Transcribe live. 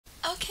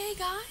Hey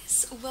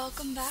guys,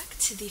 welcome back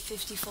to the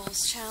 50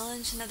 Foals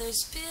challenge. Now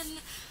there's been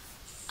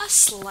a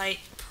slight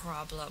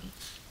problem.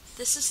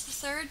 This is the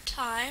third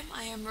time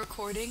I am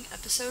recording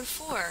episode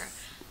 4.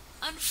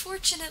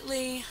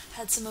 Unfortunately, I've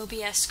had some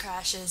OBS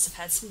crashes, I've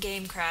had some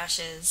game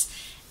crashes,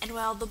 and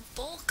while the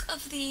bulk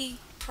of the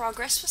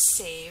progress was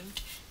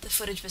saved, the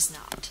footage was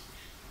not.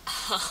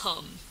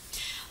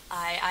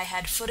 I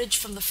had footage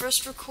from the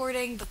first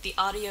recording, but the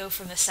audio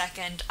from the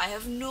second, I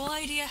have no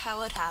idea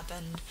how it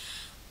happened.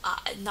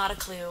 Not a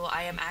clue.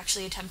 I am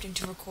actually attempting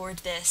to record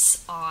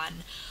this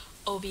on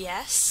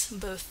OBS,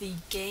 both the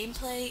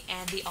gameplay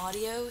and the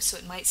audio, so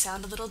it might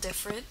sound a little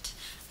different.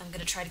 I'm going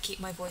to try to keep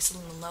my voice a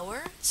little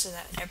lower so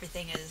that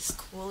everything is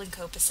cool and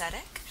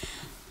copacetic.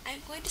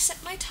 I'm going to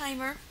set my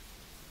timer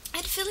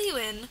and fill you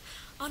in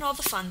on all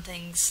the fun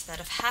things that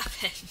have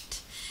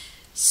happened.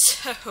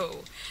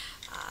 So,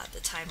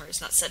 the timer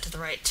is not set to the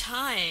right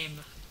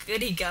time.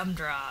 Goody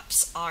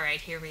gumdrops.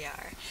 Alright, here we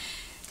are.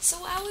 So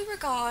while we were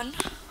gone,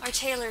 our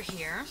tailor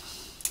here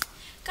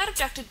got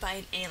abducted by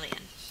an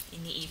alien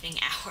in the evening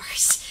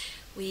hours.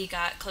 We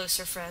got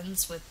closer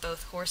friends with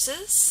both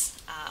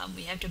horses.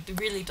 We had to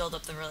really build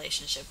up the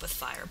relationship with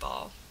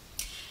Fireball.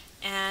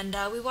 And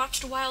we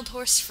watched a wild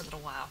horse for a little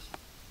while.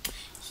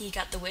 He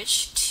got the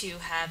wish to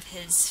have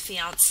his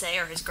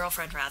fiancée, or his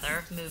girlfriend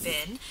rather, move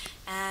in,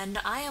 and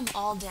I am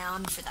all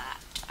down for that.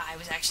 I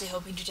was actually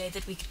hoping today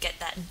that we could get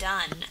that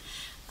done.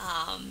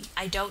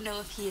 I don't know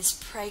if he is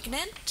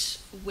pregnant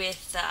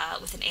with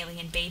an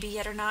alien baby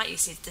yet or not. You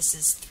see, this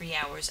is 3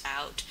 hours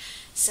out,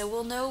 so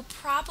we'll know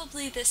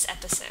probably this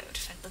episode. In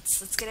fact,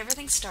 let's get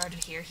everything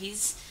started here.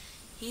 He's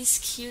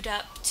queued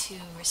up to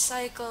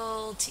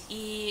recycle, to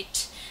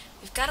eat.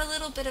 We've got a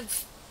little bit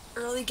of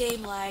early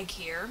game lag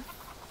here.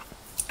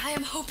 I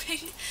am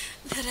hoping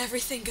that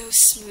everything goes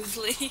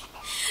smoothly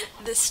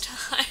this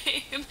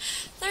time.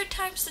 Third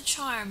time's the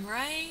charm,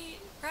 right?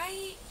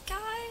 Right,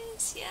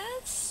 guys?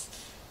 Yes?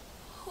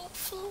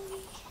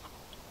 Hopefully.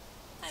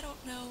 I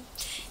don't know.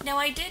 Now,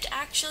 I did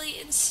actually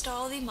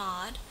install the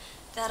mod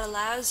that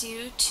allows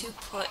you to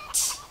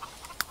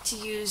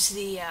use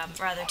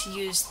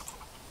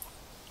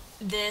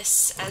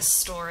this as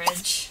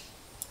storage,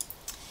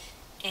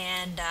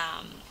 and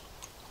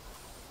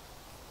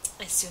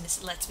as soon as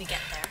it lets me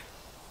get there.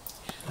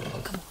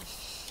 Oh, come on.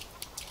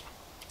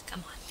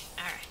 Come on.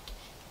 Alright.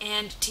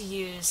 And to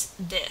use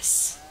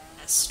this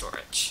as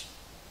storage.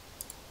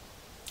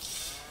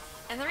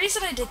 And the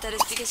reason I did that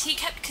is because he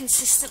kept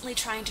consistently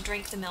trying to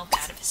drink the milk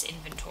out of his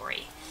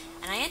inventory.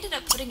 And I ended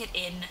up putting it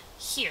in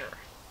here,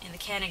 in the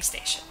canning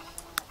station.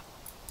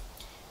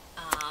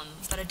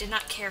 But I did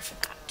not care for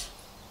that.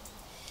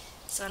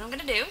 So what I'm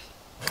going to do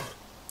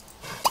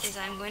is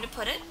I'm going to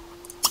put it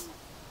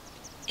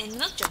in the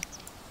milk jug,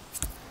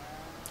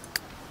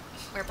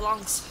 where it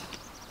belongs.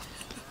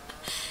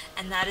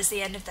 And that is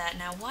the end of that.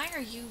 Now, why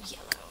are you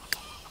yellow?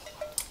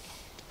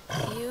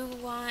 You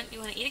want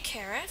to eat a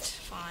carrot?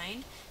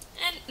 Fine.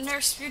 And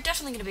nurse, you're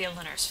definitely going to be able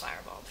to nurse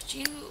Fireball, but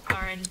you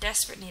are in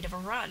desperate need of a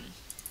run.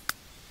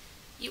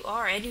 You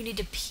are, and you need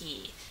to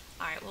pee.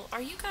 Alright, well,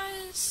 are you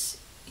guys...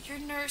 You're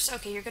nurse...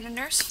 Okay, you're going to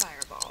nurse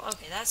Fireball.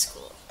 Okay, that's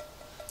cool.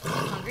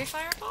 Are you hungry,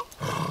 Fireball?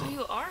 Oh,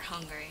 you are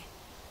hungry.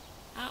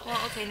 Oh, well,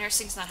 okay,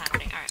 nursing's not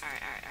happening.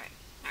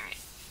 Alright.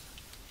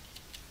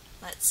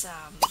 Let's,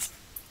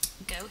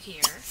 go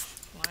here.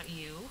 Why don't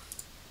you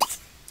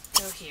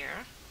go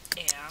here,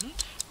 and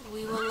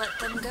we will let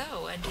them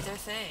go and do their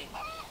thing.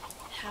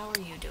 How are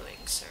you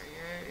doing, sir?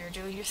 You're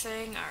doing your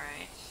thing?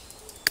 Alright.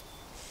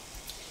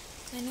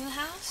 Cleaning the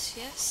house?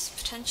 Yes,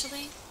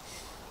 potentially.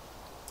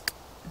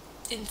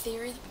 In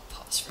theory. Let me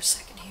pause for a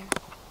second here.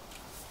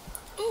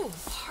 Ooh,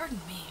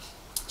 pardon me.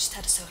 Just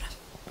had a soda.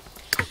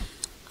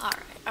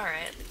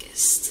 Alright.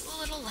 It's a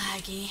little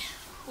laggy.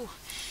 Ooh.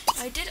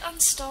 I did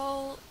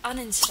uninstall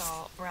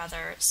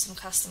some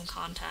custom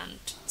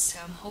content, so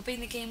I'm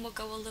hoping the game will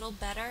go a little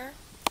better.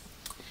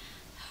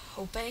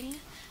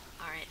 Hoping.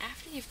 Alright,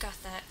 after you've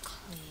got that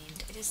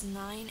cleaned, it is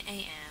 9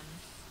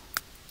 a.m.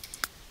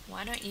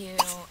 Why don't you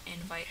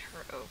invite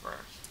her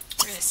over?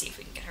 We're going to see if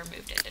we can get her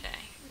moved in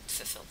today.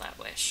 Fulfill that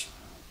wish.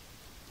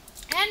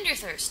 And you're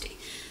thirsty.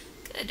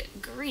 Good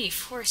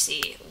grief,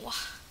 horsey.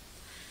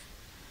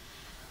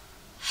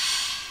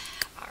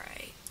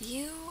 Alright,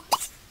 you...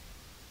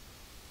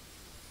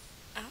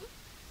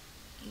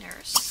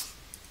 nurse.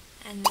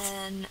 And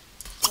then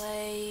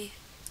play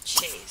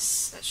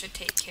chase. That should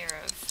take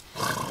care of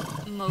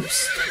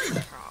most of the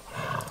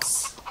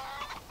problems.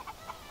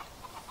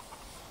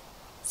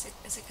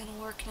 Is it gonna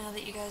work now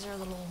that you guys are a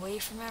little away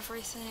from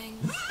everything?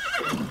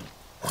 Okay.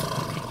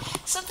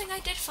 Something I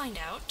did find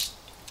out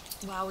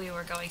while we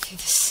were going through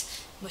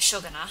this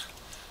Meshuggah.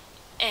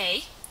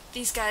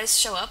 These guys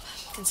show up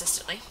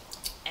consistently,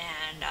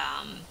 and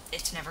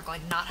it's never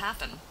going to not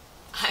happen.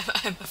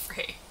 I'm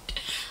afraid.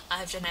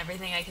 I've done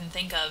everything I can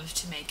think of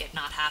to make it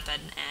not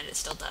happen, and it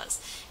still does.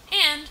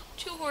 And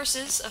 2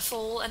 horses, a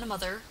foal and a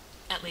mother,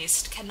 at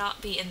least,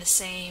 cannot be in the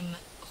same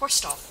horse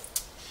stall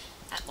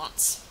at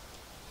once.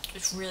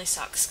 Which really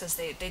sucks, because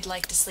they'd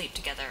like to sleep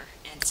together,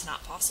 and it's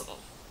not possible.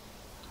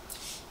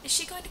 Is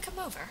she going to come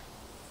over?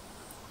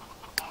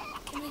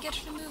 Can we get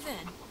her to move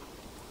in?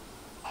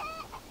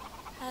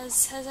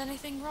 Has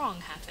anything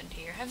wrong happened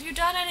here? Have you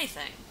done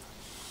anything?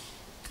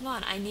 Come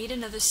on, I need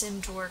another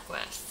sim to work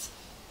with.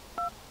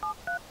 I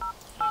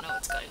don't know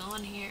what's going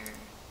on here.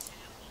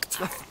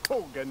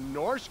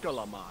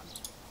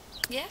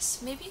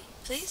 Yes, maybe,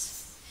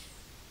 please?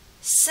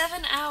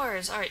 7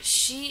 hours. Alright,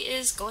 she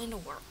is going to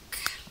work.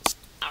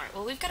 Alright,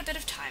 well, we've got a bit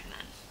of time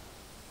then.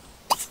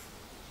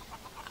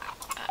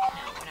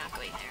 No, we're not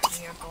going there.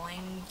 We are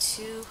going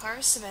to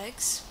harvest some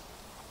eggs.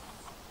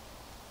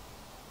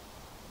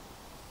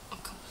 Oh,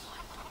 come on.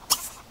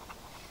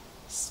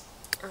 It's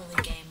early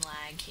game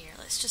lag here.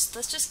 Let's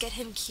just get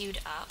him queued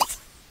up.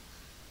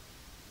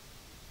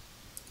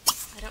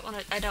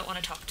 I don't want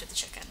to talk to the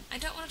chicken. I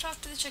don't want to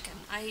talk to the chicken.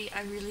 I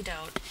really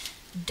don't.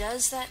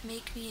 Does that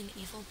make me an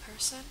evil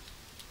person?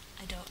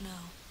 I don't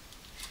know.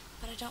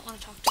 But I don't want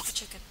to talk to the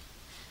chicken.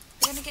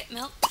 We're going to get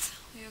milk.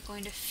 We are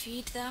going to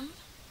feed them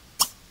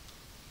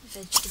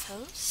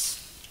vegetables.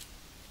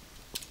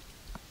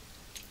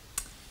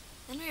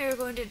 Then we are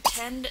going to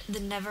tend the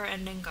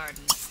never-ending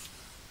garden.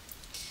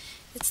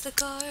 It's the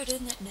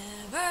garden that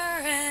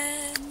never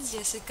ends.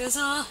 Yes, it goes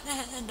on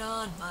and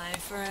on, my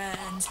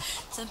friends.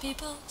 Some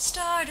people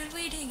started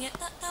weeding it,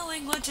 not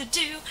knowing what to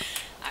do.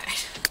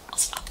 Alright, I'll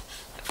stop.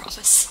 I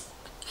promise.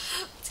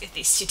 Let's get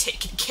these two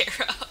taken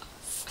care of.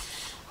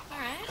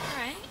 Alright,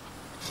 alright.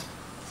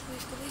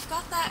 So we've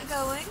got that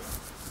going.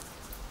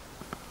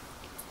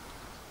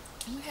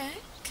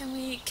 Okay. Can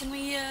we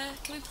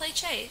play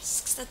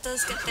chase? 'Cause that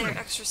does get their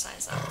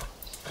exercise up.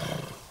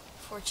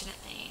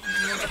 Fortunately. And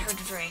then we'll get her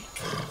to drink.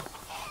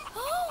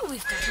 Oh,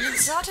 we've got an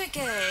exotic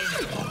egg.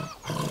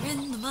 We're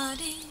in the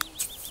money.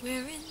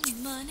 We're in the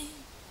money.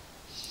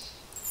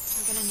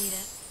 We're gonna need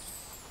it.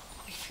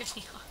 We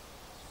really are.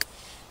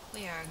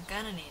 We are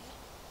gonna need it.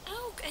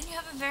 Oh, and you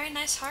have a very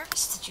nice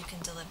harvest that you can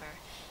deliver.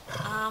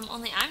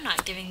 Only I'm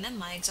not giving them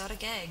my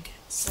exotic egg.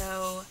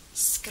 So,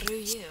 screw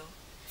you.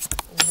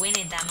 We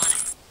need that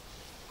money.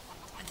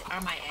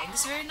 Are my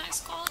eggs very nice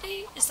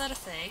quality? Is that a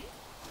thing?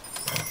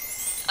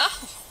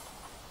 Oh!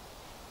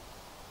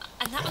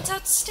 And that one's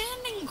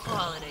outstanding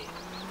quality.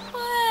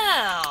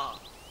 Well,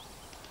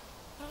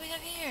 what do we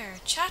have here?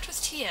 Chat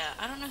with Tia.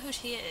 I don't know who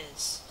Tia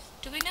is.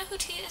 Do we know who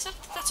Tia is?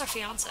 That's our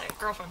fiance,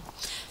 girlfriend.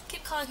 I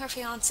keep calling her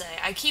fiance.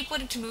 I keep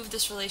wanting to move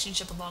this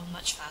relationship along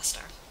much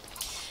faster.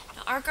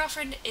 Now, our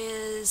girlfriend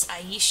is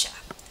Aisha.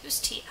 Who's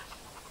Tia?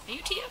 Are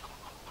you Tia?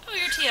 Oh,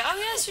 you're Tia. Oh,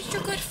 yes, you're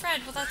your good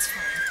friend. Well, that's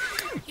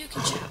fine. You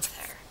can chat with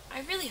her. I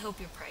really hope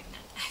you're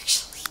pregnant,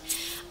 actually.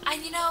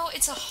 And you know,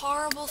 it's a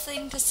horrible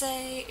thing to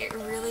say, it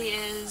really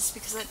is,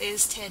 because it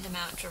is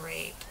tantamount to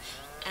rape.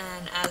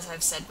 And as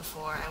I've said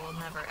before, I will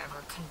never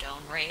ever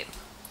condone rape.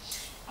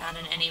 Not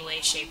in any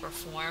way, shape, or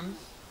form.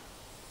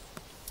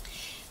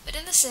 But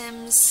in The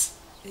Sims,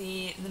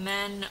 the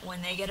men,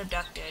 when they get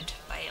abducted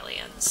by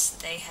aliens,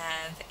 they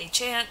have a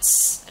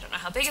chance, I don't know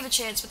how big of a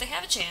chance, but they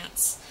have a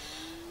chance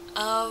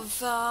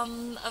of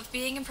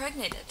being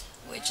impregnated,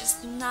 which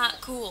is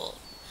not cool.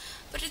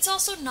 But it's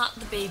also not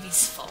the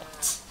baby's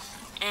fault.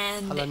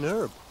 And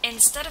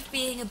instead of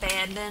being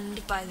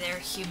abandoned by their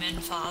human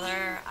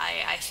father,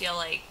 I feel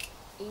like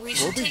we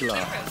should take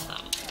care of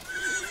them.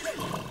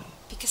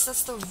 Because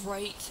that's the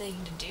right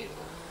thing to do.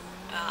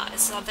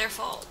 It's not their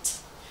fault.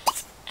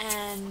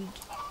 And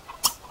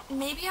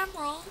maybe I'm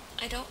wrong.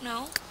 I don't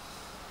know.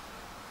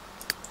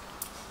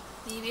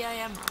 Maybe I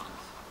am wrong.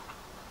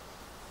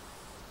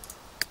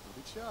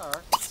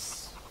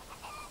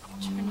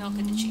 Turn milk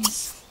into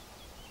cheese.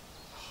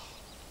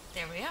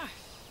 There we are.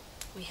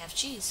 We have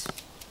cheese.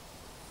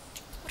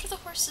 What are the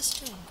horses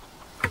doing?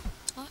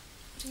 What?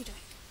 What are you doing?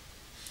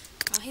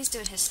 Oh, he's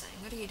doing his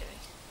thing. What are you doing?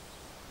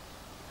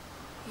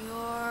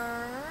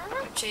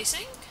 You're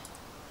chasing?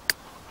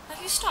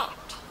 Have you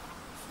stopped?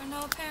 For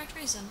no apparent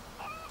reason.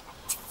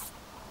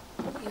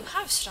 You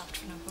have stopped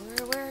for no...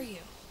 Where are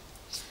you?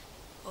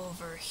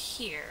 Over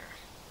here.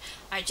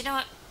 Alright, you know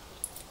what?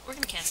 We're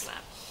gonna cancel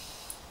that.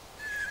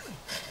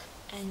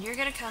 And you're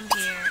gonna come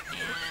here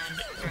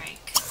and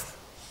drink.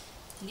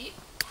 And you...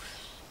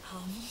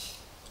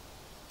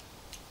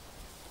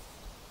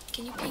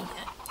 Can you pee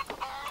yet?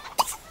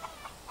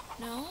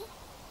 No?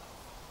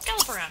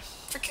 Gallop around,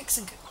 for kicks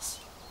and giggles.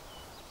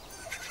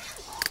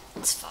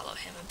 Let's follow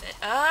him a bit.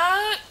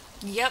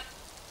 Yep.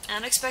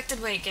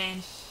 Unexpected weight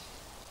gain.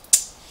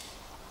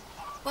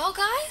 Well,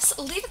 guys,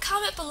 leave a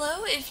comment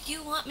below if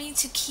you want me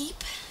to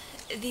keep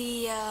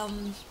the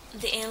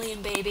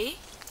alien baby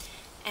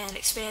and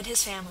expand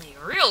his family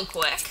real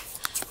quick,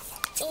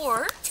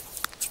 or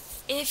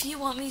if you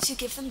want me to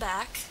give them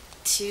back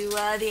to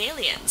the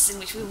aliens, in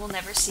which we will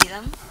never see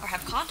them or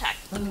have contact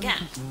with them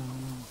again.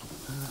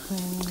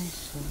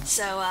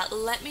 So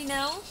let me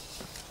know.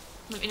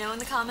 Let me know in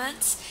the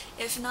comments.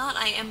 If not,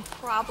 I am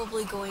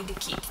probably going to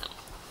keep them.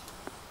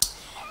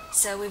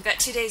 So we've got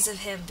 2 days of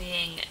him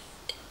being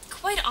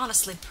quite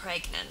honestly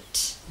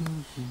pregnant.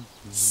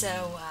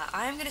 So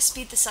I'm going to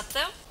speed this up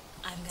though.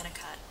 I'm going to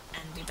cut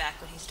and be back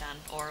when he's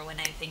done, or when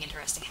anything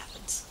interesting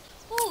happens.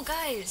 Oh,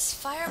 guys,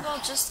 Fireball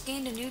just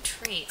gained a new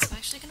trait. So I'm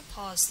actually going to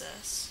pause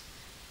this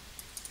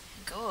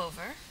and go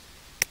over.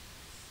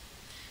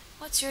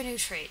 What's your new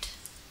trait?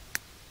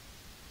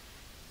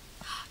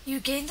 You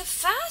gained the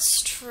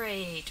fast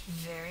trait.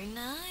 Very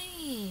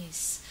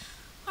nice.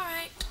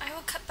 Alright, I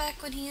will cut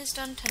back when he is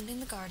done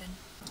tending the garden.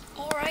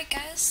 Alright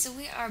guys, so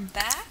we are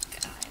back.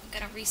 I'm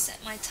going to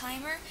reset my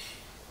timer.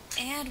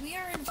 And we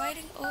are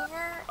inviting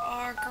over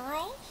our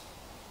girl.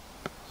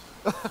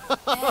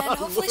 And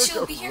hopefully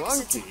she'll be here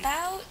because it's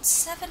about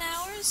 7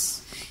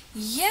 hours.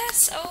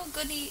 Yes, oh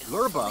goody.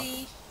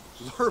 Hopefully.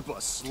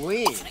 Lurba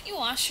Sling. Why don't you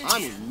wash your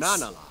hands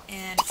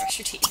and brush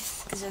your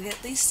teeth, because you'll get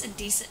at least a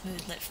decent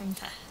moodlet from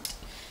that.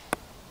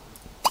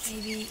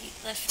 Maybe eat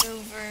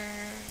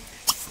leftover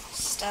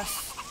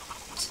stuffed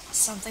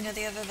something or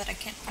the other that I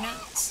can't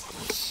pronounce.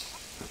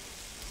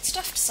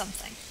 Stuffed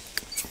something.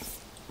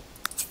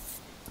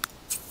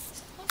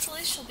 So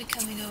hopefully she'll be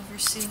coming over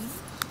soon.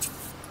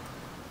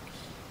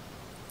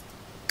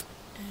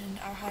 And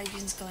our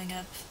hygiene's going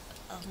up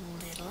a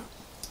little.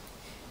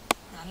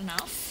 Not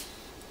enough,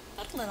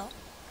 but a little.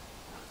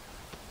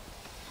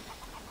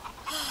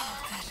 Oh,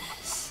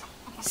 goodness.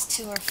 These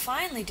two are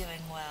finally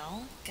doing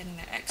well, getting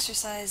their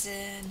exercise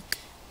in.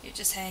 You're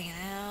just hanging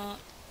out.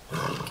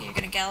 Okay, you're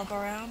gonna gallop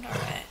around?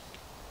 Alright.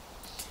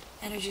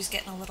 Energy's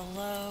getting a little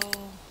low.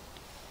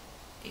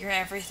 Your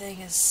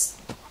everything is...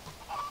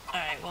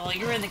 Alright, well,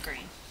 you're in the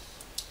green.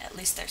 At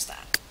least there's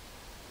that.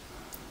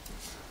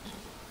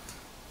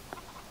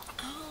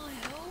 Oh, I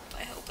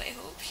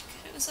hope she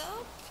goes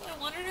up. I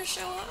want her to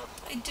show up.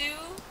 I do.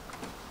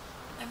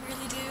 I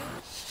really do.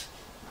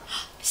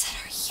 Is that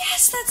her?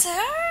 Yes, that's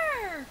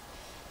her!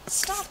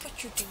 Stop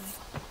what you're doing.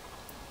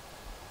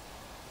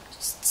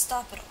 Just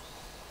stop it all.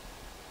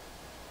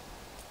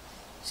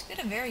 She's got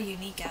a very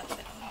unique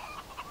outfit on.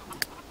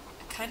 I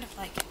kind of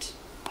like it.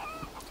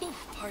 Ooh,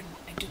 pardon.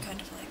 I do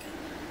kind of like it.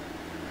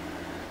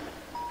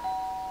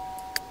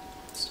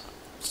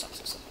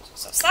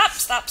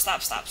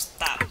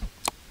 Stop.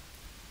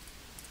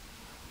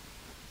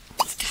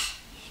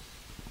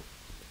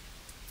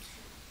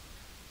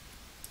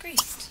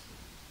 Grief.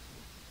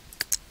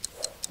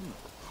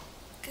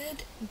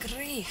 Good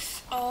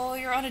grief. Oh,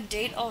 you're on a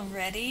date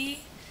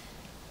already?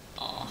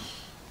 Oh.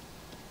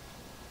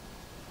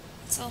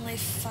 It's only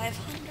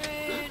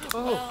 500.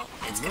 Oh, well,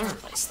 it's gonna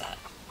replace that.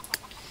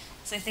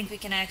 So I think we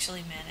can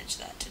actually manage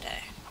that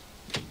today.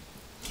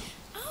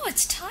 Oh,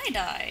 it's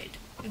tie-dyed.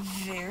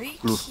 Very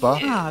cute. It's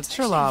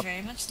actually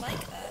very much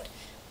like that.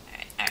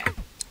 Alright.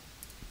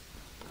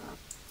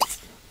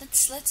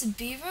 Let's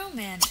be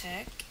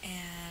romantic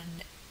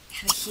and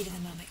have a heat of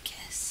the moment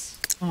kiss.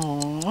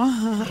 Aww.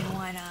 I mean,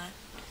 why not?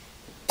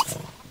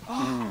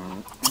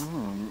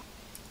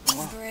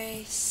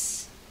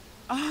 Embrace.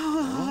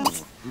 And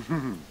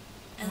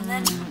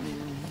then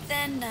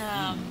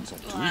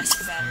we'll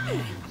ask about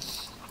it.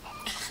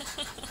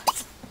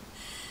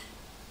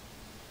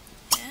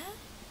 Yeah?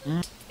 You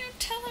know,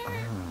 tell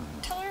her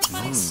a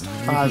funny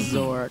story.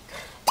 Azork.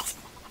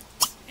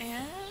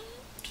 And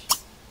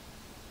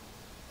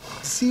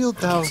Sealed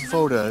thou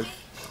photo.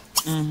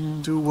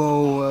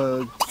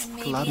 Duo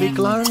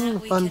labiglang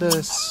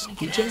bandas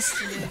hijas.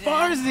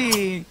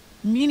 Barzi!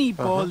 Mini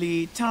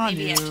Poli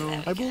maybe after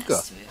Tanu. that we can Ibuka.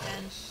 ask to move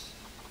in.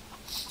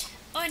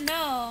 Oh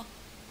no!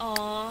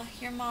 Aw,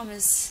 your mom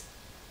is...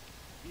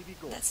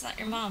 That's not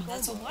your mom,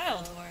 that's a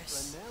wild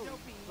horse.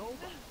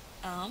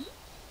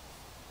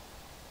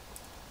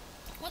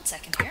 One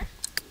second here.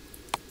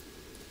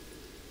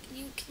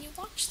 Can you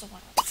watch the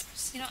wild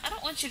horse? You know, I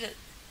don't want you to...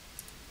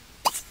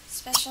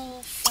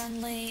 Special,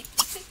 friendly...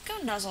 Go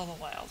nuzzle the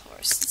wild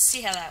horse. Let's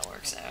see how that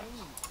works out.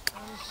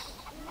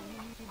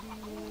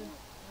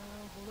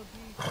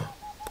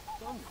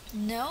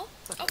 No?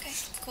 Okay,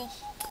 cool.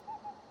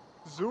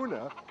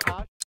 Zuna.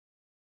 Where'd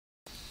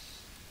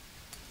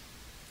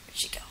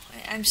she go?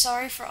 I'm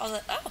sorry for all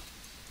the... Oh!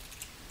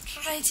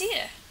 Right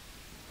here.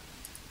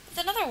 With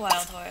another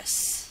wild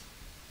horse.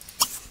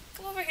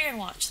 Come over here and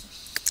watch them.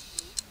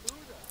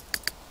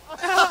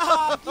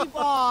 Keep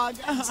on!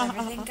 Is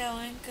everything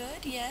going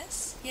good?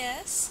 Yes?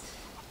 Yes?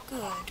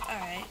 Good.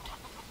 Alright.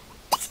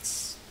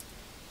 Let's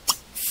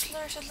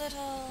flirt a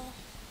little.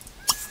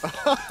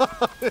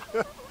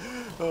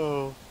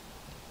 Oh.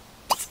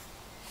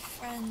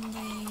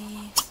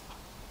 Friendly.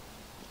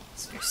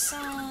 Ask your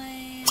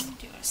sign. Do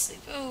you want to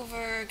sleep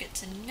over? Get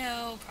to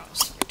know. Promise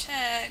to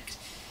protect.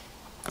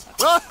 Talk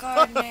about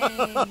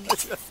gardening.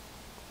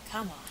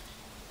 Come on.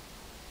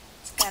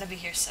 It's gotta be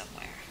here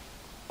somewhere.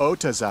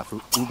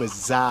 Otazafu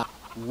ubaza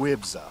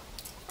wibza.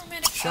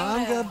 Romantic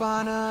Shanga photo.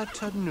 bana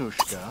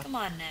tadnushka. Come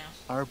on now.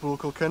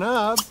 Arbukal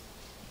kanab.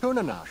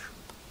 Tunanash.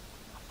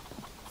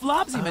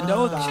 Flops even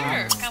know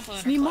that. Sure,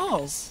 compliment Snimo.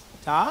 Claudius.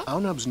 Ta?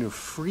 Aunab's nu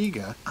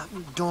friga.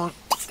 Don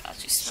God,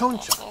 you smell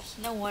Soncha. awful.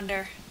 No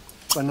wonder.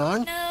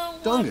 banan. No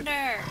Dungan.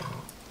 wonder.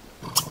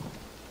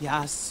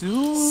 Yeah, Sooner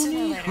or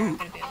soon. later, I'm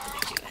gonna be able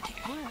to get you in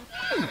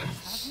here.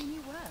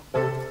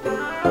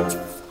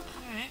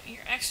 Alright,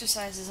 your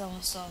exercise is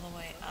almost all the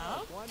way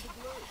up.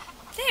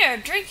 They are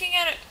drinking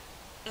at it.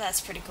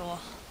 That's pretty cool.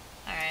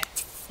 Alright.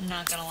 I'm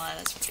not gonna lie,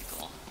 that's pretty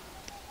cool.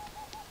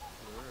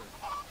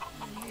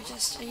 And you're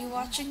just, are you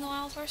watching the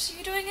wild horse? Are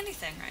you doing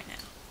anything right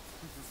now?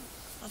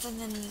 Other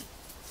than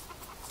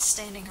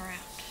standing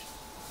around.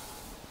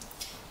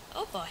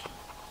 Oh boy.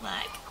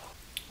 Lag.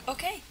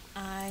 Okay.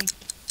 I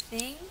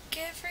think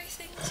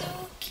everything's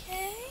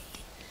okay.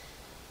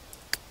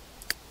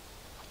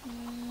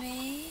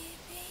 Maybe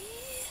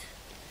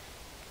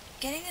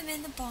getting them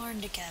in the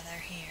barn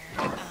together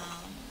here.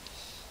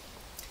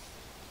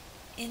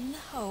 In the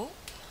hope.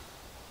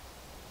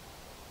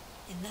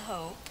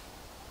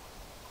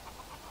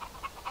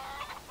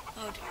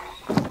 Oh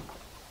dear.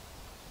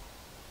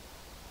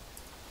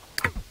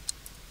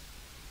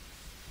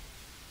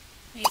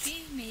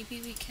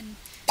 Maybe we can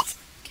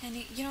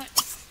you know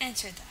what?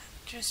 Answer that.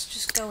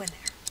 Just go in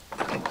there.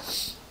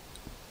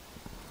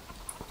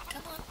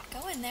 Come on,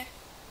 go in there.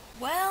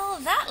 Well,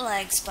 that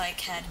leg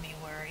spike had me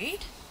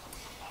worried.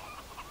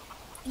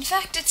 In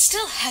fact, it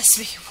still has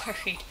me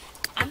worried.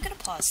 I'm gonna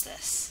pause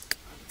this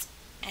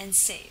and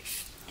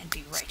save and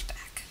be right back.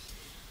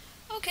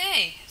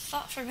 Okay,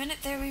 thought for a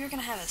minute there we were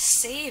gonna have a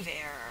save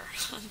error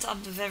on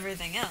top of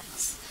everything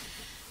else.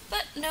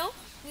 But no,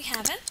 we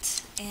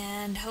haven't,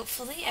 and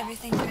hopefully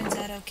everything turns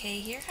out okay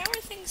here. How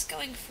are things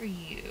going for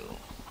you?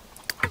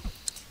 You're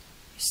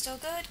still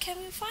good? Can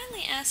we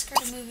finally ask her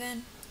to move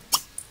in?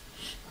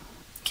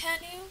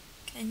 Can you?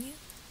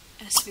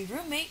 It has to be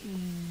roommate?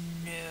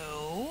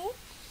 No.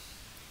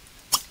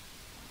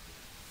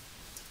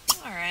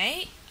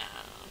 Alright,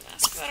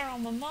 ask about our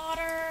alma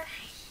mater.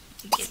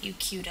 Get you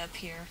queued up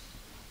here.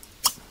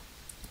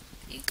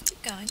 You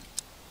keep going.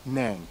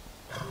 Nang.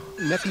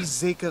 Nepi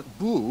Zeka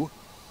Bu,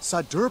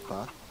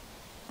 Sadurpa,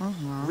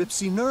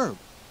 Ripsi Nerb,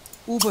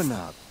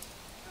 Ubanab.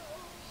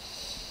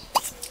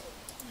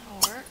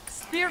 That'll work.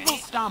 Spirgle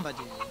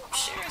Stombadu.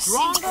 Sure,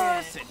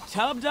 Dronga secret.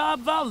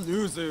 Tubdub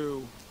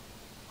Valuzu.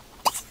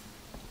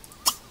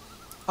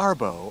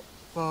 Arbo,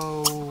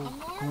 Bo,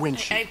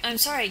 Gwinchi. I'm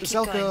sorry, I keep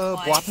Zelka going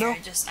quiet here.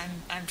 Bwapno?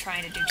 I'm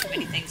trying to do too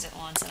many things at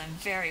once, and I'm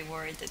very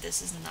worried that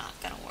this is not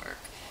gonna work.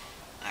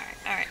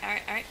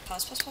 Alright.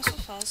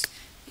 Pause.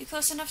 You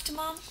close enough to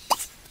Mom?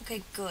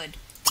 Okay, good.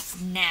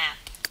 Nap.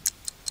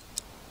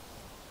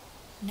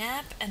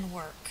 Nap and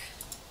work.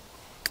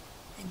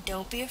 And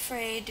don't be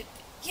afraid.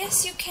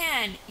 Yes, you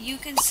can. You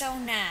can so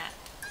nap.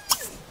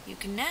 You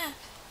can nap.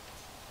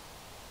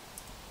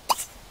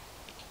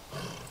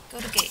 Go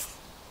to gate.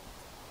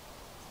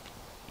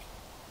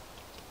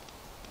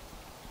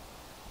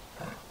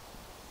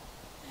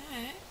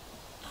 Alright.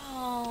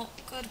 Oh,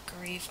 good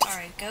grief.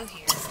 Alright, go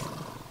here.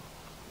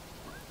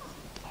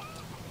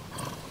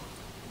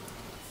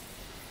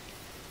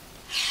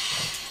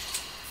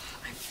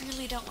 I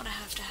really don't want to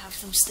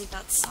have them sleep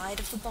outside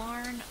of the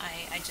barn.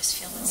 I just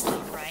feel it's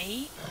not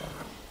right.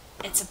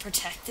 It's a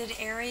protected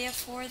area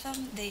for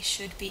them. They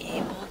should be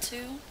able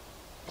to.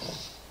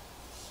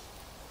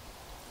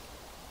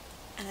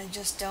 And I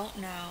just don't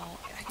know.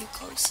 Are you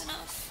close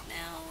enough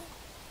now?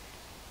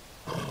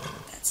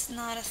 That's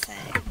not a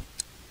thing.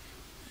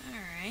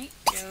 Alright,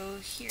 go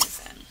here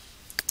then.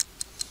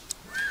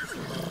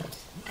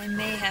 I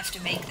may have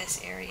to make this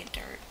area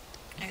dirt.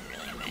 I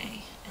really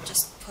may. And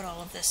just put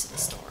all of this in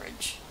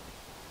storage.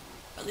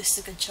 Or at least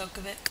a good chunk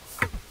of it.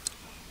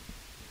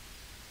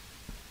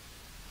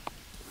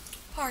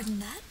 Pardon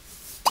that.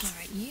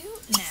 Alright, you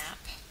nap.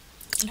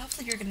 And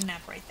hopefully you're gonna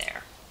nap right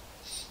there.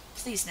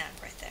 Please nap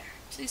right there.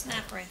 Please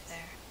nap right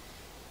there.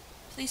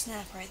 Please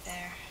nap right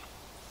there.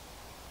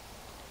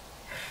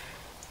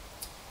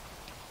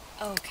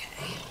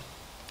 Okay.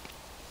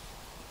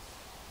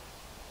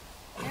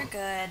 You're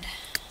good.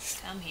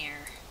 Come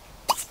here.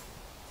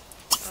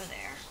 Go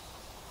there.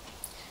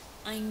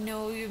 I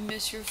know you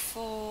miss your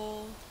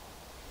foal.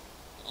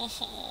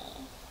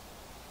 Oh.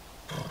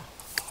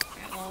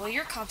 Right, well,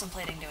 you're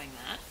contemplating doing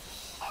that.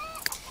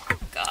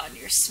 God,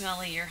 you're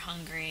smelly, you're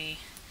hungry.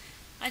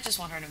 I just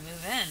want her to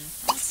move in.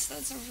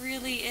 That's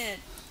really it.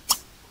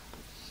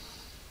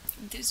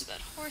 Enthuse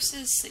about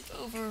horses, sleep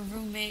over,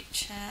 roommate,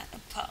 chat,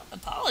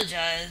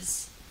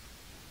 apologize.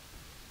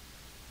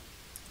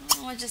 I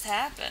don't know what just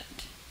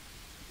happened.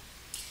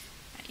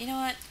 Right, you know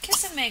what?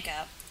 Kiss and make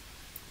up.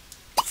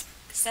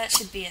 Because that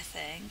should be a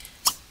thing.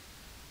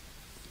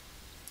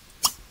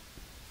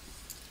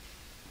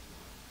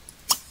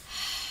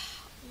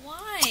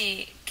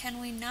 Why can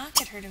we not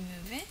get her to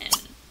move in?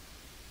 Do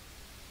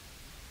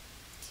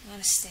you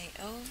want to stay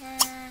over?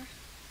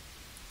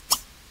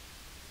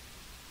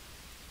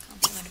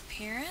 Compliment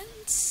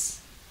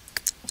appearance?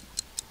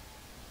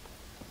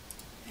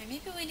 Right,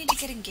 maybe we need to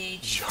get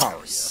engaged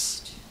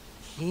first.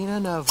 Hina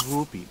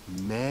Navupi,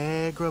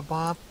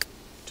 Megrabop,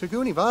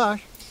 Taguni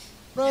Vash,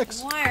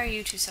 Rex. Why are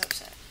you two so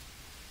upset?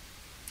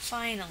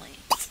 Finally.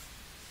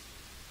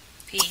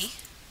 Pee.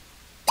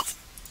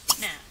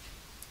 Nap.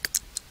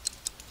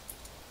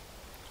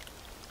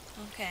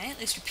 Okay, at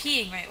least you're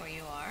peeing right where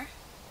you are.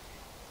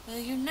 Will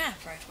you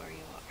nap right where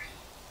you are?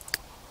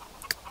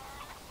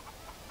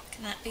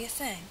 Can that be a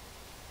thing?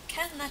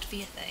 Can that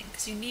be a thing?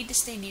 Because you need to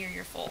stay near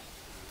your foal.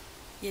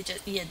 You do.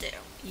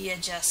 You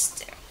just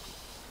do.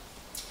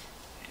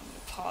 I'm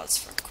going to pause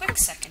for a quick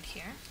second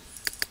here.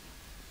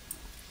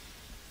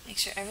 Make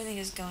sure everything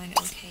is going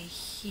okay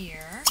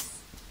here.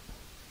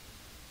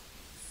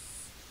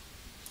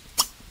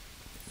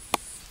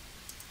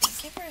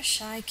 Give her a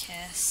shy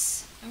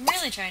kiss. I'm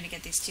really trying to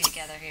get these two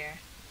together here.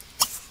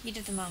 Heat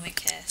of the moment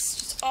kiss.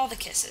 Just all the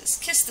kisses.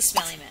 Kiss the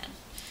smelly man.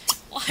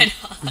 Why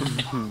not?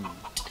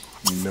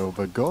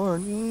 Nova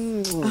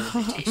Gorn.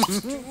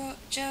 Flirtatious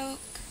joke.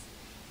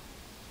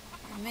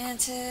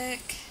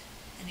 Romantic.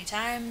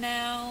 Anytime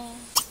now.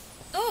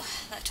 Oh,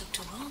 that took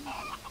too long.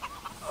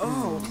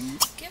 Oh.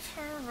 Give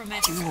her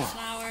romantic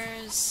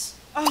flowers.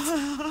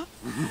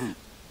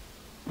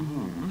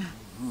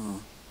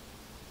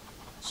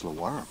 Slow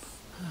warp.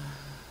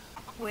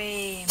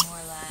 Way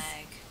more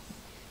lag.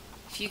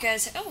 If you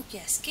guys... Oh,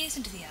 yes, gaze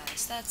into the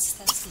eyes.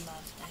 That's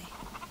lovely.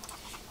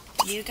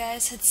 If you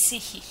guys had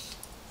seen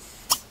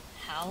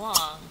how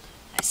long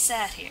I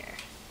sat here.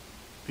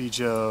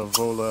 Pija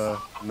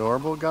vola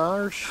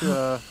norbalgarsh.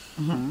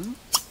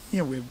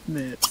 Yeah, we've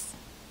met.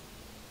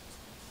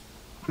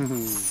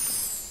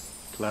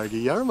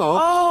 Clarguillermo.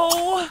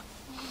 Oh!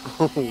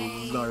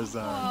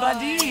 Larzan.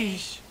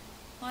 Badish.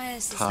 Why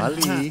is this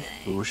Tali. happening?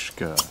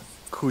 Ushka.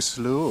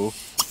 Kuslu.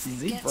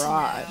 Get to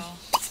Zebrod.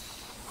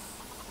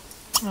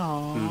 know.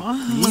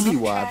 Aww.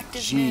 Ibiwab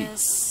G.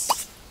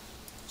 Attractiveness.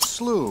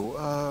 Slu.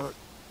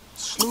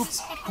 Slu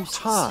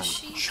Putan.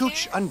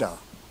 Chuch Unda.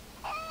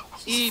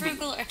 She's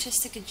frugal,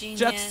 artistic, a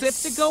genius.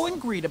 Juxiptigo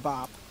and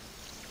Greedabop.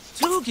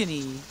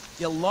 Tugini.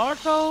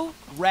 Yalarko.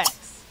 Rex.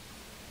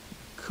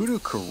 Kudu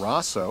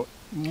Karaso.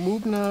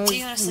 Mubna. Do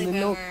you want to sleep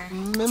over?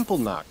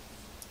 Mimpelnak.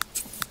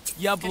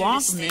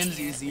 Yablonk stay here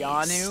Mimsy at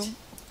Zianu.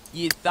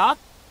 least. Yithak.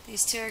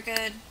 These two are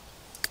good.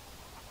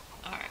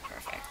 Alright,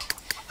 perfect.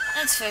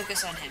 Let's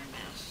focus on him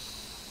now.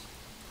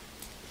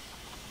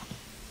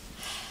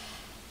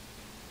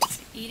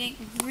 Eating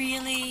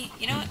really...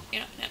 You know what? You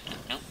know,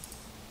 no.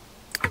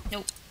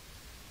 Nope.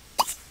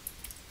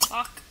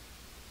 Lock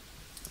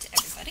to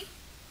everybody.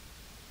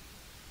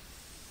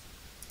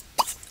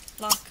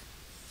 Lock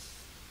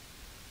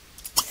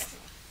to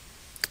everyone.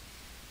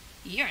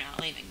 You're not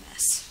leaving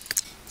this.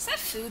 Is that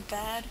food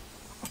bad?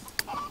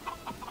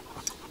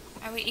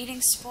 Are we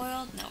eating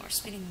spoiled? No, we're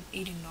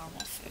eating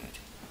normal food.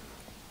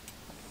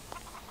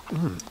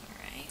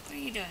 Alright, what are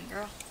you doing,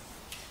 girl?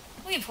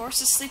 We have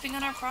horses sleeping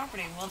on our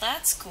property. Well,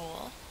 that's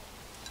cool.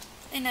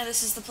 They know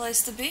this is the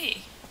place to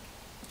be.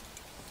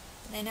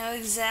 They know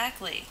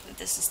exactly that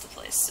this is the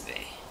place to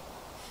be.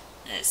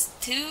 There's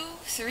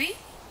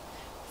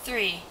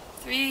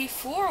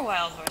 4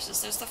 wild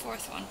horses. There's the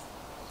 4th one.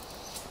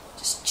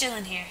 Just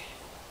chilling here.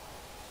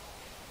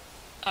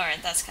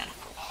 Alright, that's kind of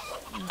cool.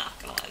 I'm not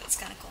gonna lie, that's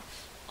kind of cool.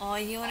 Oh,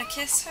 you want to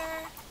kiss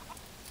her?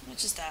 How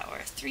much is that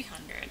worth?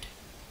 300.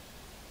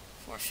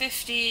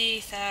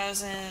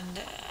 450,000.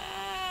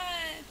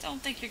 I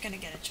don't think you're gonna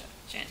get a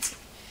chance here.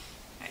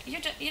 Alright,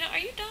 you're done. You know, are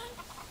you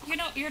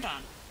done? You're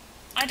done.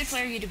 I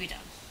declare you to be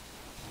done.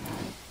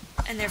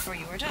 And therefore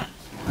you are done.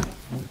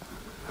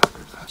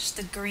 Just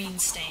the green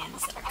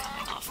stains that are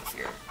coming off of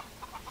your...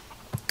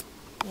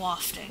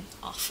 wafting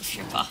off of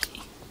your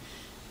body.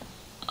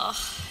 Ugh,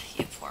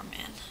 you poor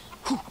man.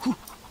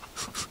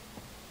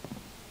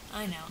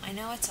 I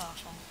know it's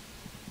awful.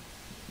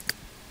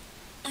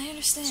 I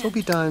understand.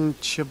 Sobidan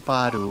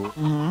Chibaru.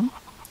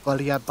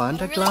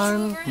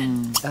 Valiabandaglan.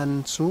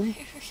 And Sum. I really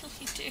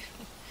do.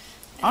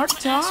 I don't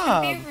Artab. ask her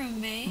to be a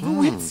roommate.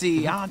 Witsi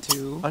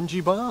Antu.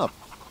 Anjibab.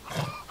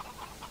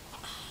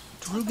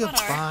 Talk Druga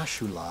about art.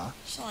 Bashula.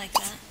 She'll like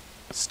that.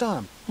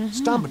 Stam.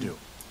 Stambadu.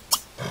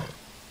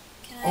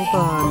 Can I...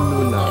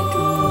 Obanuna.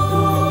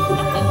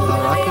 Oh,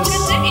 Larakas.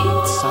 good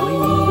date.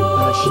 Salini That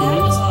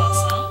Bashini. was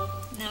awesome.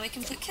 Now we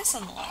can put Kiss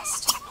on the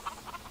list.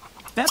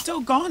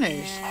 Beto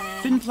Garnish.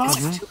 And- Fin Plus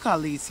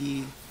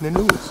Tukalisi.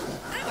 Nenuz.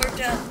 Now we're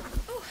done.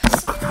 Ooh,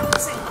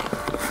 surprisingly.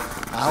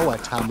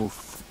 Awatamu.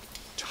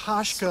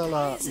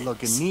 Tashkala Surprising.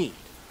 Loganid.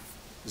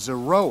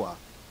 Zeroa.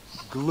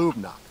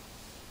 Glubnak.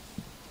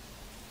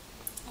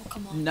 Oh,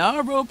 come on.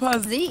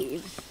 Naropaz.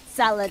 Ziv.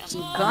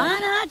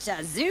 Salachibana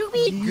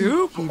Chazubi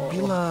Goop.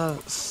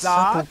 Ibila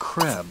Supple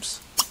Krebs.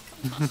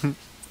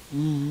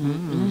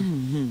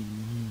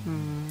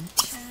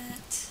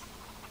 Chat.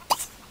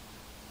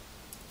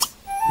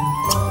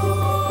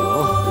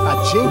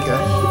 Ajinka.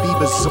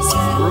 Biba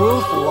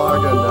Zaproof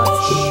Larga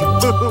Nachuni. I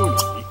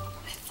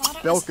thought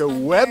it was Belka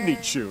under Webney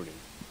Chuni.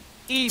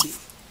 Ebi.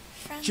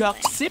 friendly.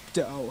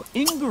 Juxipto.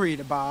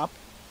 Ingridabop.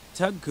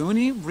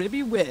 Taguni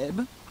Ribby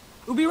Wib.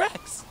 Ubi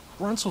Rex.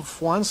 Brunsel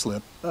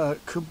Fwanslip.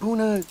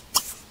 Kabuna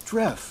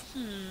Dref.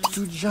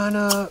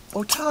 Dujana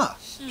Ota.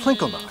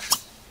 Plinkelnosh.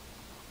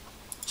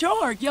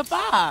 Jorg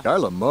Yaba.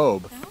 Darla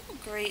Mob. Oh,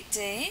 great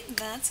date.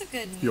 That's a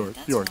good mood. Your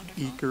That's your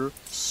wonderful. Eker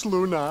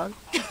Sluna.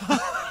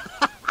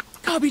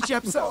 Kabi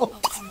Jepso. Oh,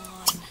 come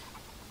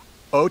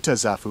on.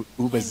 Otazafu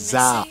Ubaza.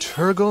 missing?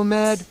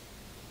 Turgomed.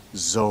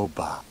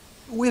 Zoba.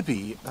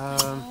 Wibby.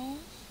 Oh,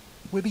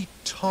 Wibby where'd it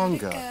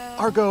Tonga. go?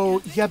 Argo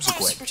Cross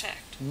Yebzakwe.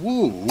 protect.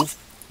 Woo.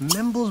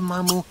 Membles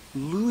Mamu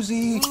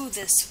Luzi. Ooh,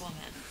 this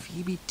woman.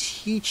 Phoebe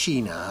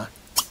Tichina.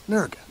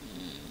 Nurga.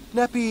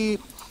 Nepi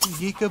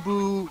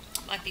Yikabu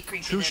Might be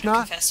creepy though to Chushna?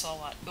 confess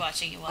while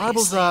watching you while you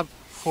sleep. Arbelza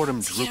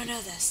Fordham So you don't Droop.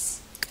 know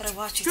this, but I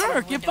watch you Sure,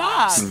 through the get window while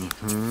you by. sleep.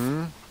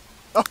 Hmm.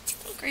 A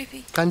little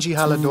creepy. Kanji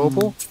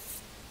Haladobo.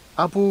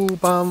 Abu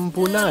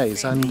Bambunai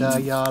creepy. Zanda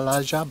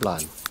Yala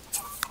Jablan.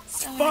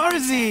 So many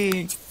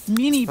things. Farzi.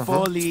 Mini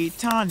Poli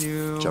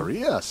Tanu.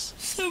 Jarias.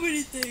 So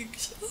many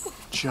things. Ooh,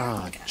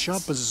 Ja guys.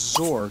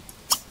 Jabazor.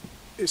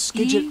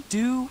 Skidget.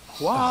 Do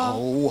Hua.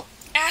 Oh.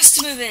 Asked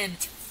to move in.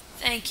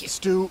 Thank you.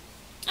 Stu.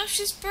 Oh,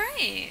 she's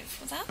brave.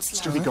 Well, that's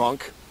Stubby lovely.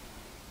 Gonk.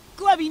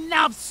 Glebby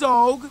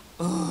Napsog.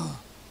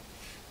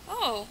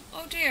 Oh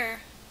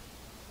dear.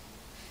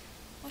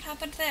 What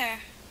happened there?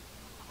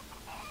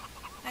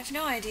 I have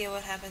no idea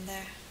what happened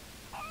there.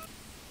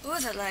 Ooh,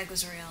 that lag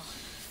was real.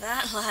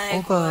 That lag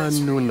Oba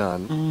was real.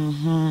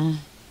 Nunan.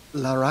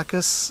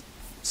 Larakas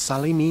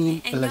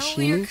Salini I know you're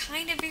Belashini.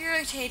 kind of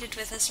irritated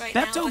with us right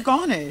That's now, but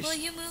Ogonish. will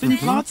you move Then in?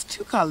 plots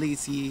to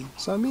Kalisi.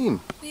 Samin.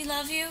 We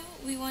love you.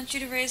 We want you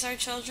to raise our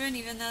children,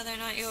 even though they're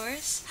not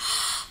yours.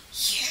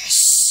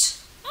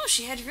 Yes! Oh,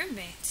 she had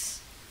roommates.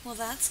 Well,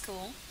 that's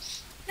cool.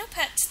 No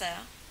pets,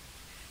 though.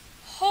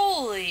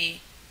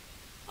 Holy!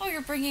 Oh,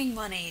 you're bringing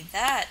money.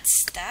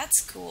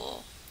 That's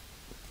cool.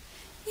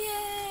 Yay!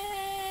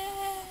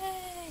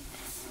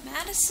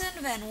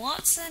 Madison, Van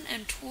Watson,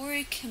 and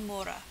Tori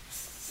Kimura.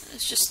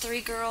 It's just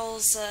 3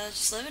 girls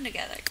just living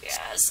together.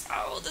 Yes!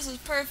 Oh, this is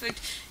perfect.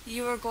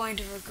 You are going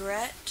to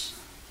regret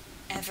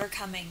ever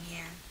coming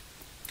here.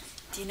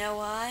 Do you know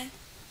why?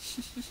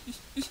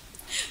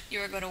 You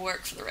are going to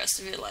work for the rest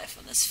of your life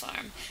on this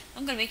farm.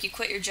 I'm going to make you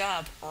quit your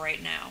job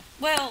right now.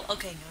 Well,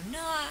 okay, no,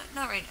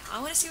 not right now. I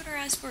want to see what her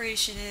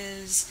aspiration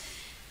is.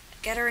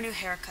 Get her a new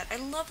haircut. I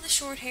love the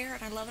short hair,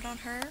 and I love it on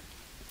her.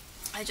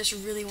 I just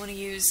really want to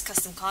use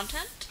custom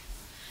content.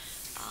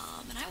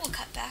 And I will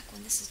cut back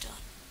when this is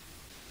done.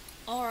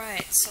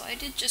 Alright, so I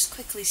did just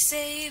quickly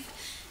save,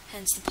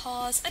 hence the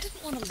pause. I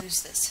didn't want to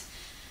lose this.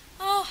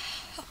 Oh,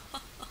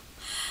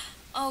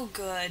 oh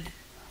good.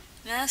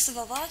 Master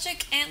the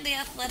logic and the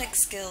athletic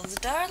skills.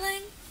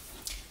 Darling,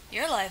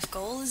 your life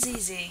goal is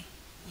easy.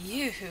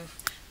 You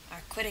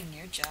are quitting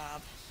your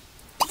job.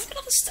 Look at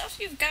all the stuff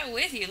you've got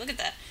with you. Look at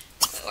that.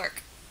 Quit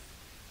work.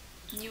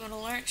 You want to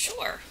learn?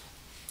 Sure.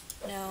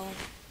 No.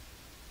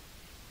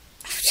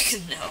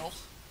 No.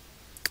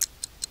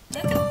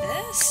 Look at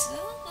this.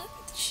 Oh, look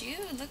at you.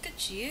 Look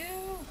at you.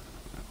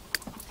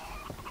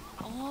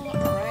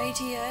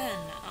 Alrighty then.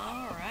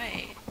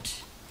 Alright.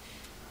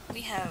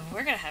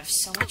 We're gonna have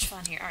so much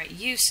fun here. Alright,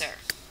 you, sir,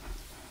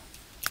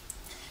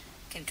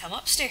 can come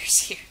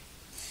upstairs here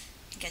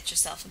and get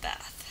yourself a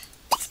bath.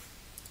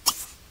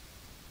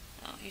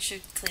 Oh, you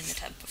should clean the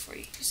tub before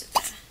you use it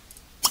there.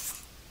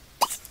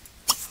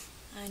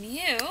 And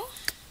you,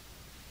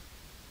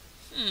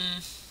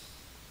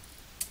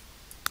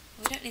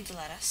 we don't need the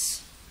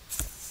lettuce.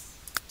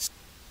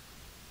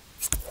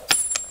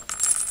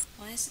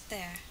 Why is it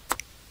there?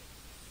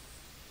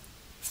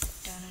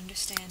 Don't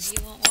understand.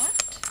 You want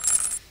what?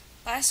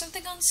 Buy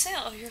something on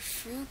sale. Oh, you're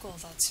frugal.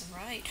 That's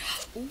right.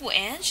 Ooh,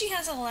 and she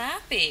has a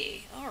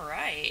lappy.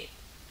 Alright.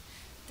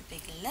 The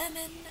big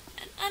lemon.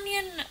 An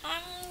onion.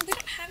 We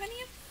don't have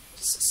any of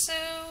those,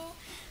 so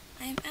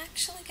I'm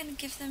actually going to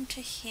give them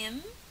to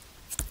him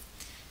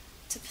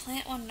to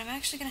plant one, and I'm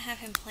actually going to have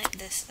him plant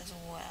this as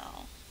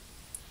well.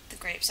 The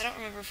grapes. I don't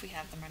remember if we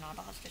have them or not.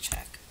 I'll have to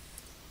check.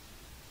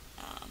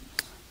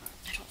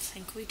 I don't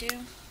think we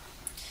do.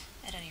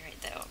 At any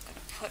rate, though, I'm going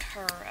to put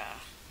her,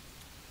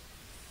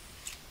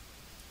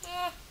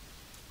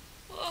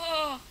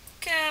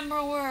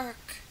 camera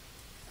work.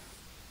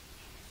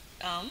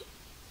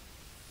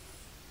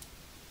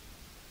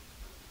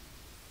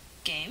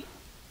 Game?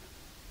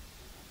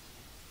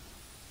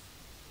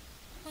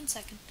 1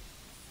 second.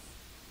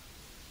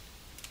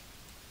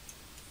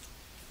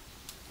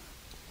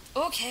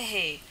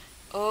 Okay.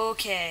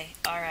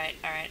 Alright.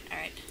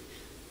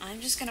 I'm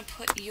just gonna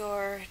put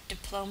your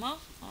diploma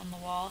on the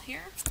wall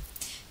here.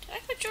 Did I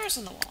put yours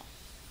on the wall?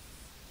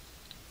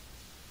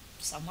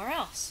 Somewhere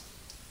else.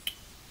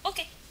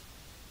 Okay.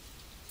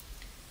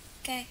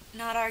 Okay,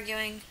 not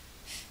arguing.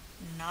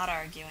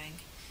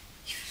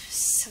 You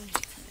so need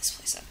to clean this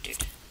place up,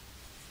 dude. I'm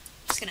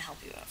just gonna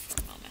help you out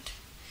for a moment.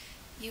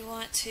 You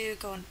want to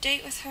go on a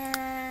date with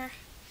her?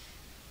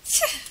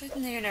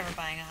 You're never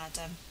buying a hot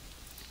tub.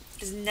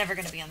 It's never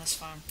gonna be on this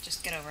farm.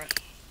 Just get over it.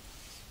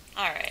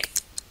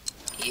 Alright.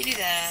 You do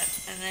that,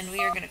 and then we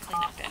are gonna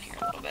clean up down here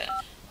a little bit.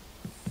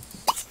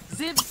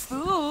 Zip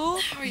Foo.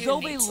 How are you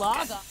Zobe needs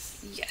Laga.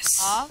 looking? Yes.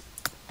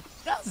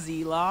 Zilog.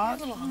 You're a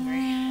little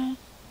hungry.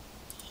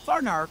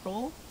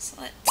 Farnarkle.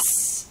 So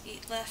let's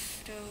eat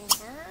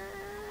leftover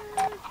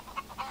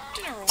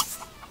dinner roll.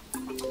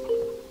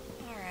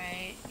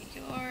 Alright,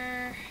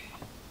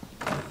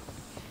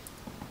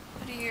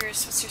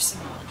 what's your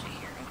symbology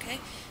here? Okay.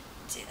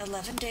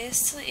 11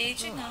 days till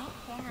aging up.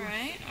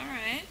 Alright.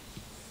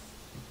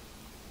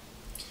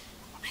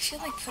 I feel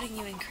like putting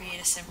you in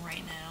Create a Sim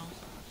right now.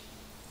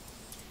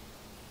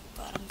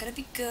 But I'm gonna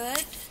be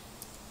good.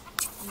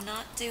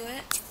 Not do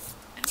it.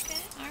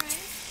 Okay, alright,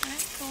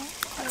 cool.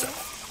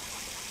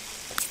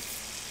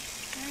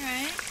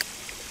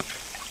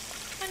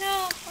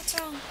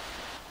 What's wrong?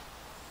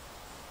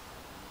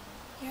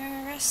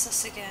 You're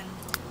restless again.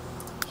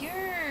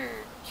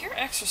 Your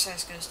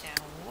exercise goes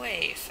down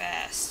way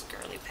fast,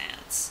 girly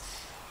pants.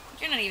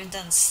 You're not even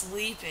done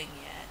sleeping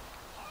yet.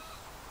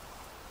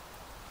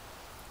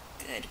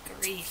 Good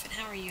grief, and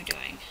how are you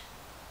doing?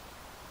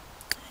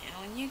 Now,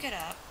 when you get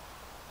up,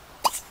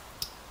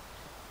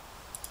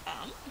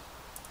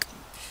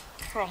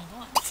 from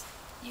one,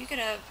 you get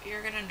up,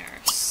 you're gonna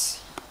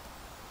nurse.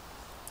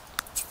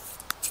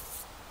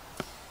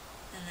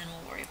 And then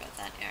we'll worry about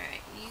that.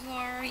 Alright, you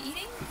are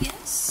eating?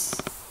 Yes?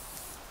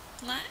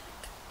 Lag?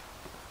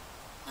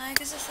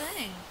 Lag is a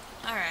thing.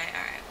 Alright.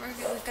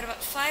 We've got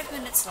about 5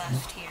 minutes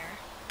left here.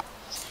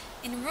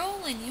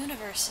 Enroll in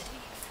university.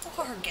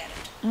 Forget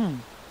it. And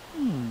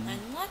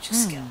logic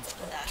skill.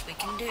 That we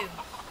can do.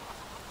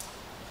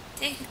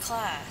 Take a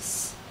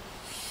class.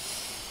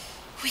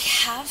 We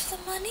have the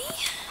money?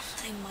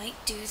 I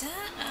might do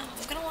that.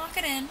 I'm gonna lock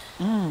it in.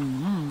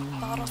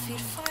 Bottle feed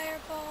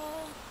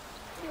fireball.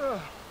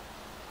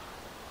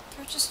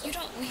 Purchase.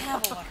 We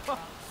have a water drop.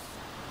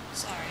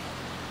 Sorry.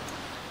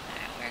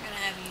 Alright, we're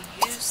gonna have you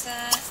use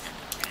that, and then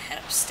we're gonna head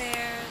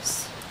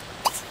upstairs.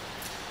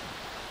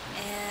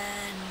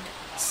 And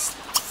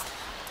sleep.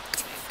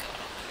 There we go.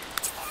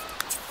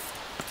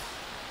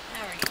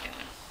 How are you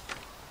doing?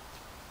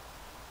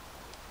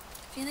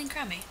 Feeling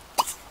crummy?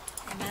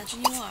 I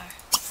imagine you are.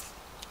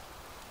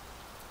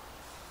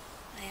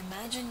 I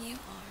imagine you are.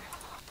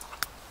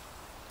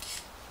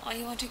 Oh,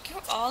 you're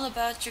all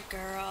about your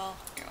girl.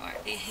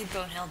 He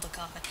bone held the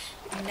coffin.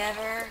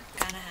 Never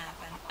gonna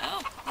happen.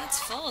 Oh, that's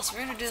full, so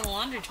we're gonna do the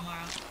laundry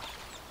tomorrow.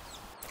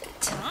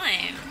 Good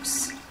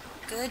times.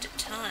 Good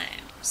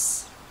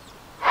times.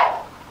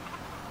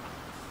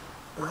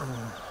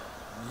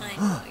 I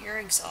know, you're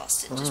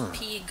exhausted. Just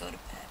pee and go to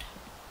bed.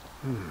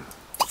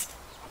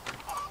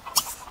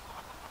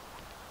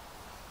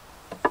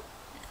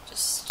 Yeah,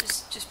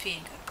 just pee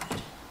and go to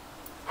bed.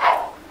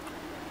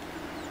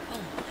 Oh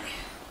my.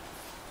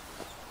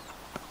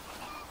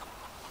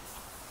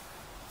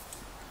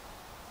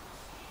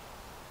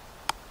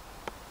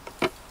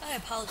 I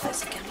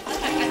apologize again. I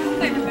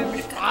hope I remember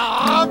to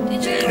cut.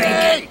 Did you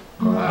break it?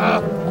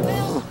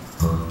 Well,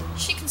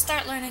 she can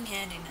start learning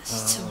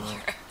handiness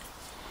tomorrow.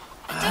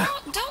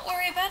 Don't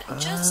worry about it.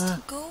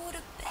 Just go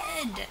to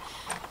bed.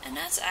 And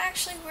that's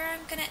actually where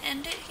I'm gonna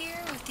end it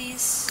here with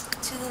these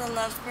two little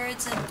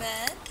lovebirds in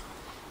bed,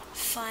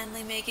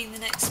 finally making the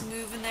next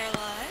move in their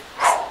lives.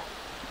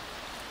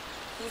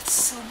 With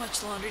so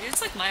much laundry.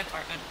 It's like my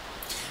apartment.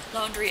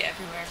 Laundry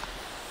everywhere.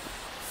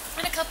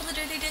 And a couple of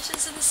dirty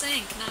dishes in the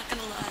sink, not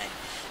gonna lie.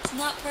 It's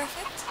not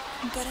perfect,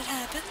 but it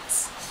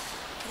happens.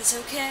 But it's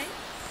okay.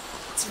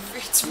 It's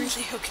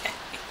really okay.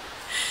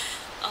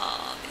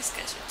 Oh, these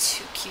guys are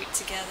too cute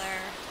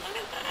together. Look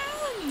at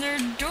them. They're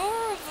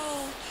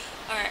adorable.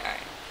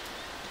 Alright.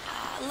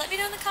 Let me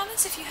know in the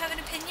comments if you have an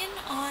opinion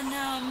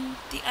on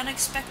the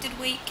unexpected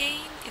weight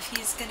gain, if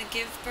he's gonna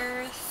give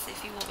birth,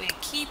 if you want me to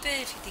keep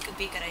it, if you think it would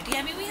be a good idea.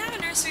 I mean, we have a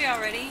nursery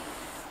already,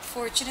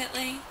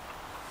 fortunately.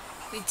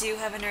 We do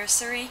have a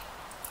nursery,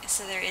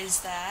 so there is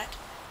that.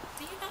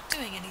 But you're not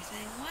doing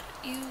anything. Why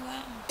don't you,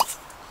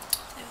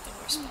 play with the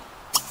horse ball?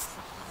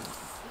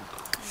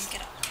 And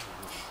get up.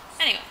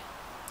 Anyway.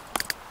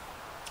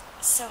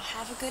 So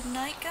have a good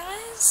night,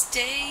 guys.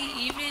 Day,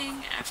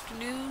 evening,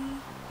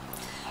 afternoon,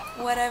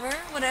 whatever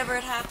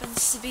it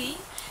happens to be.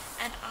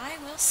 And I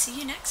will see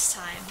you next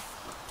time.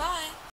 Bye!